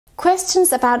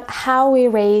Questions about how we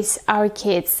raise our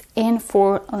kids in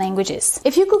 4 languages.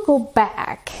 If you could go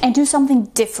back and do something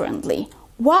differently,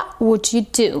 what would you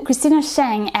do? Christina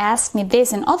Shang asked me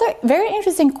this and other very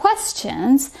interesting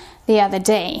questions the other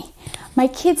day. My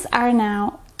kids are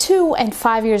now 2 and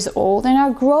 5 years old and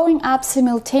are growing up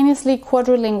simultaneously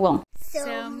quadrilingual.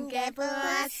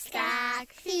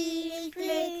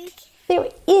 There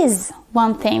is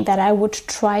one thing that I would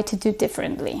try to do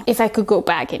differently if I could go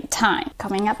back in time.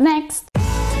 Coming up next.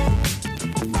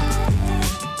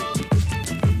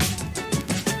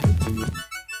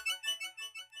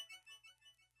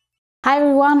 Hi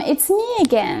everyone, it's me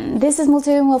again. This is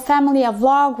Multilingual Family, a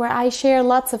vlog where I share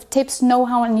lots of tips,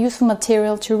 know-how and useful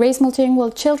material to raise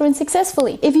multilingual children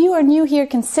successfully. If you are new here,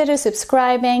 consider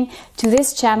subscribing to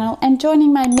this channel and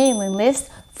joining my mailing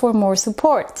list for more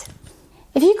support.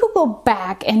 If you could go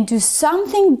back and do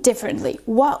something differently,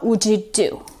 what would you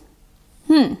do?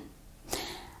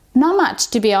 Not much,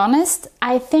 to be honest.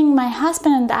 I think my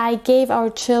husband and I gave our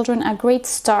children a great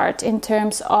start in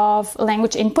terms of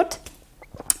language input.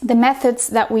 The methods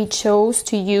that we chose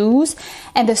to use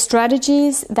and the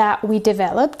strategies that we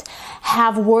developed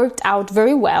have worked out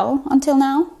very well until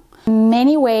now. In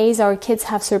many ways, our kids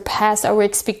have surpassed our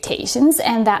expectations,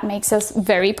 and that makes us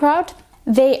very proud.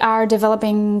 They are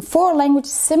developing 4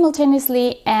 languages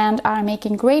simultaneously and are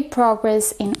making great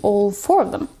progress in all 4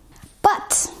 of them.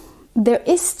 But there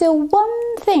is still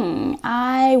one thing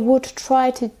I would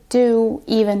try to do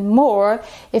even more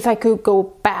if I could go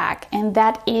back, and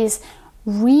that is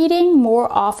reading more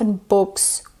often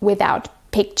books without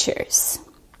pictures.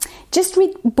 Just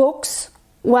read books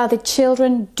while the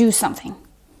children do something.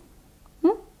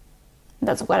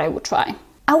 That's what I would try.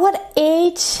 At what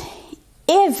age,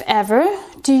 if ever,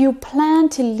 do you plan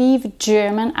to leave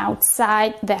German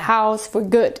outside the house for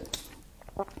good?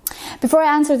 Before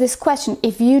I answer this question,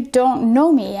 if you don't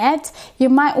know me yet, you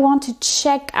might want to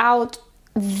check out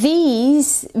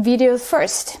these videos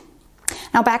first.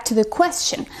 Now back to the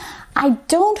question. I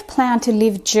don't plan to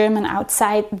leave German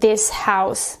outside this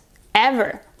house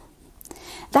ever.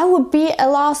 That would be a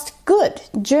lost good.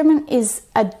 German is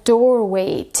a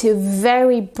doorway to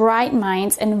very bright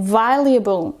minds and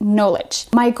valuable knowledge.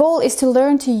 My goal is to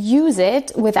learn to use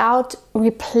it without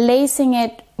replacing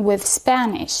it with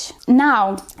Spanish.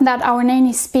 Now that our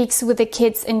nanny speaks with the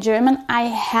kids in German, I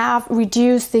have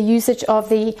reduced the usage of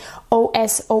the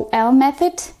OSOL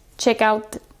method. Check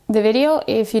out the video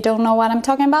if you don't know what I'm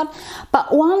talking about.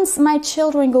 But once my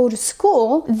children go to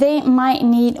school, they might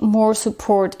need more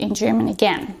support in German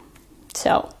again.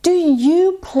 So, do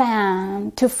you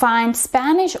plan to find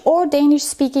Spanish or Danish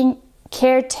speaking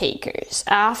caretakers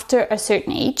after a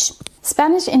certain age?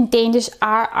 Spanish and Danish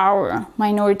are our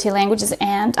minority languages,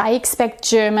 and I expect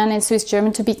German and Swiss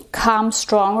German to become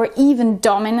strong or even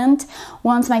dominant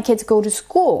once my kids go to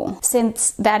school,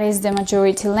 since that is the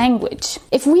majority language.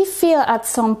 If we feel at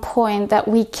some point that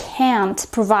we can't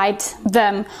provide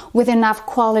them with enough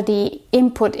quality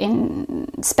input in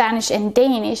Spanish and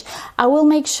Danish, I will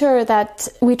make sure that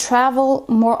we travel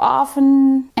more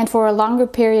often and for a longer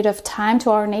period of time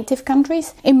to our native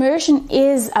countries. Immersion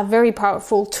is a very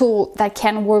powerful tool that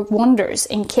can work wonders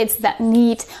in kids that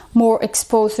need more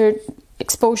exposure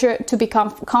to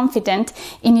become confident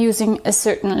in using a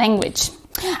certain language.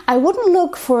 I wouldn't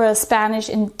look for a Spanish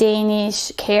and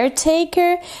Danish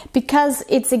caretaker because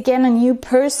it's again a new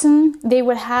person they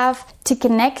would have to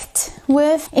connect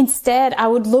with. Instead, I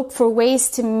would look for ways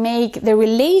to make the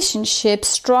relationship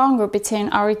stronger between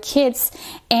our kids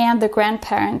and the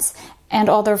grandparents and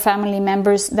other family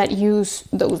members that use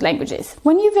those languages.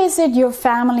 When you visit your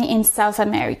family in South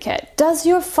America, does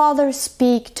your father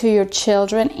speak to your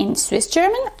children in Swiss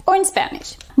German or in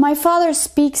Spanish? My father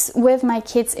speaks with my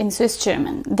kids in Swiss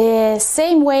German, the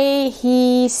same way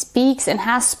he speaks and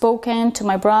has spoken to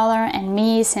my brother and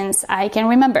me since I can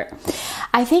remember.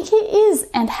 I think he is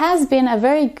and has been a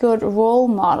very good role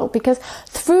model because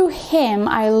through him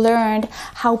I learned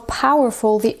how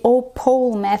powerful the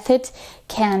OPOL method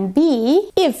can be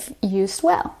if used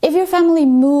well. If your family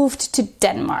moved to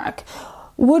Denmark,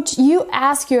 would you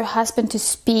ask your husband to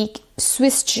speak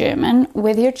Swiss German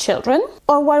with your children?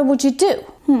 Or what would you do?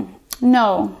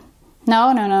 No.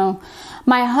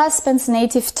 My husband's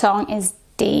native tongue is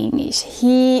Danish.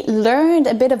 He learned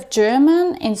a bit of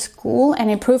German in school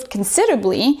and improved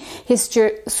considerably his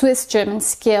Swiss German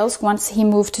skills once he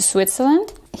moved to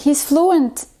Switzerland. He's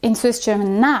fluent in Swiss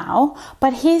German now,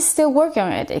 but he's still working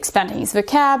on it, expanding his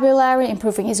vocabulary,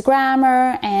 improving his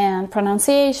grammar and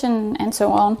pronunciation, and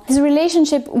so on. His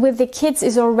relationship with the kids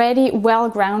is already well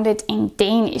grounded in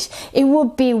Danish. It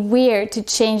would be weird to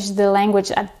change the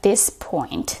language at this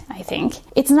point, I think.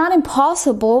 It's not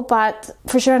impossible, but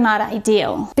for sure not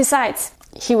ideal. Besides,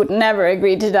 he would never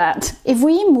agree to that. If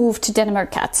we moved to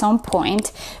Denmark at some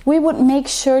point, we would make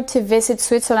sure to visit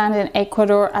Switzerland and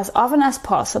Ecuador as often as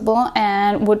possible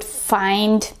and would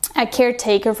find a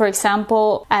caretaker, for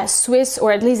example, a Swiss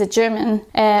or at least a German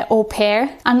au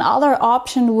pair. Another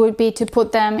option would be to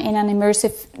put them in an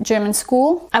immersive German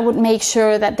school. I would make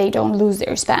sure that they don't lose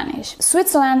their Spanish.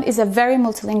 Switzerland is a very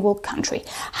multilingual country.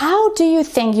 How do you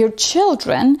think your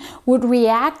children would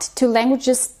react to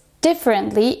languages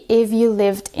differently if you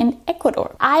lived in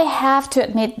Ecuador? I have to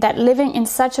admit that living in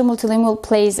such a multilingual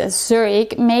place as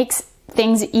Zurich makes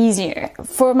things easier.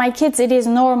 For my kids, it is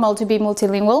normal to be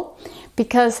multilingual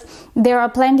because there are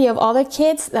plenty of other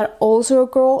kids that also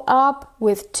grow up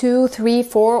with 2, 3,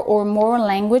 4 or more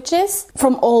languages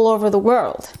from all over the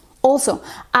world. Also,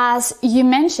 as you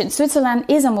mentioned, Switzerland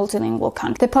is a multilingual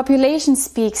country. The population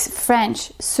speaks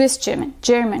French, Swiss German,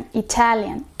 German,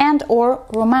 Italian, and or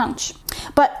Romansh.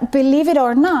 But believe it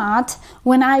or not,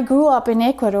 when I grew up in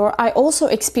Ecuador, I also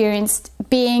experienced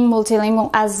being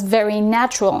multilingual as very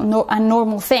natural, a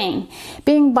normal thing.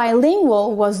 Being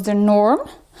bilingual was the norm,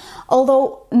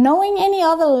 although knowing any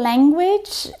other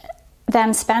language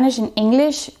than Spanish and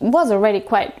English was already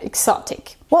quite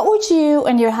exotic. What would you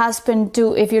and your husband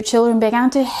do if your children began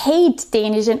to hate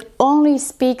Danish and only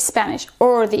speak Spanish,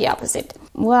 or the opposite?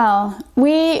 Well,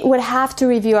 we would have to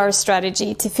review our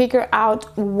strategy to figure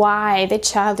out why the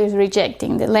child is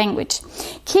rejecting the language.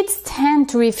 Kids tend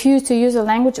to refuse to use a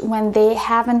language when they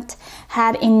haven't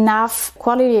had enough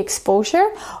quality exposure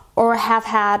or have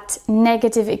had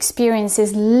negative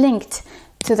experiences linked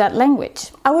to that language.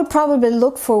 I would probably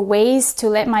look for ways to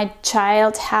let my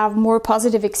child have more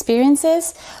positive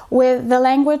experiences with the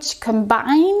language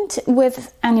combined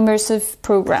with an immersive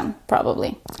program,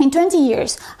 probably. In 20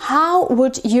 years, how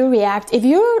would you react if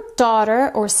your daughter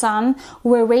or son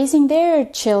were raising their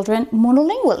children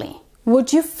monolingually?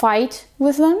 Would you fight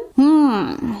with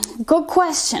them? Good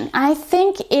question. I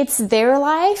think it's their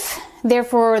life,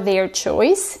 therefore their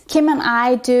choice. Kim and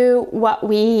I do what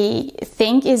we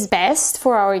think is best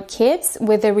for our kids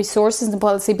with the resources and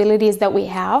possibilities that we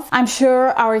have. I'm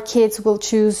sure our kids will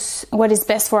choose what is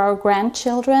best for our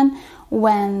grandchildren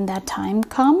when that time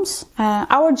comes.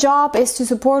 Our job is to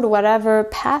support whatever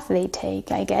path they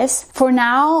take, I guess. For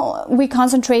now, we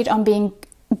concentrate on being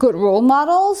good role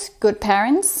models, good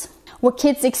parents. What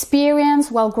kids experience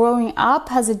while growing up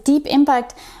has a deep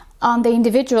impact on the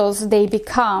individuals they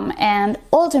become and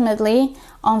ultimately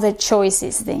on the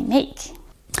choices they make.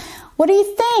 What do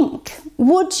you think?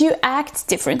 Would you act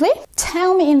differently?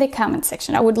 Tell me in the comment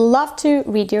section. I would love to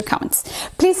read your comments.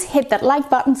 Please hit that like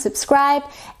button, subscribe,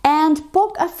 and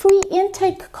book a free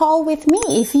intake call with me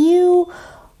if you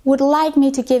would like me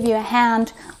to give you a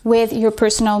hand with your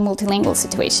personal multilingual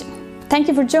situation. Thank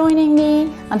you for joining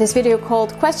me on this video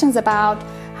called Questions About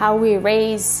How We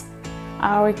Raise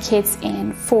Our Kids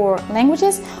in 4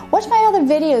 Languages. Watch my other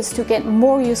videos to get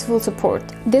more useful support.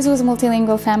 This was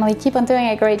Multilingual Family. Keep on doing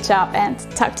a great job and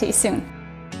talk to you soon.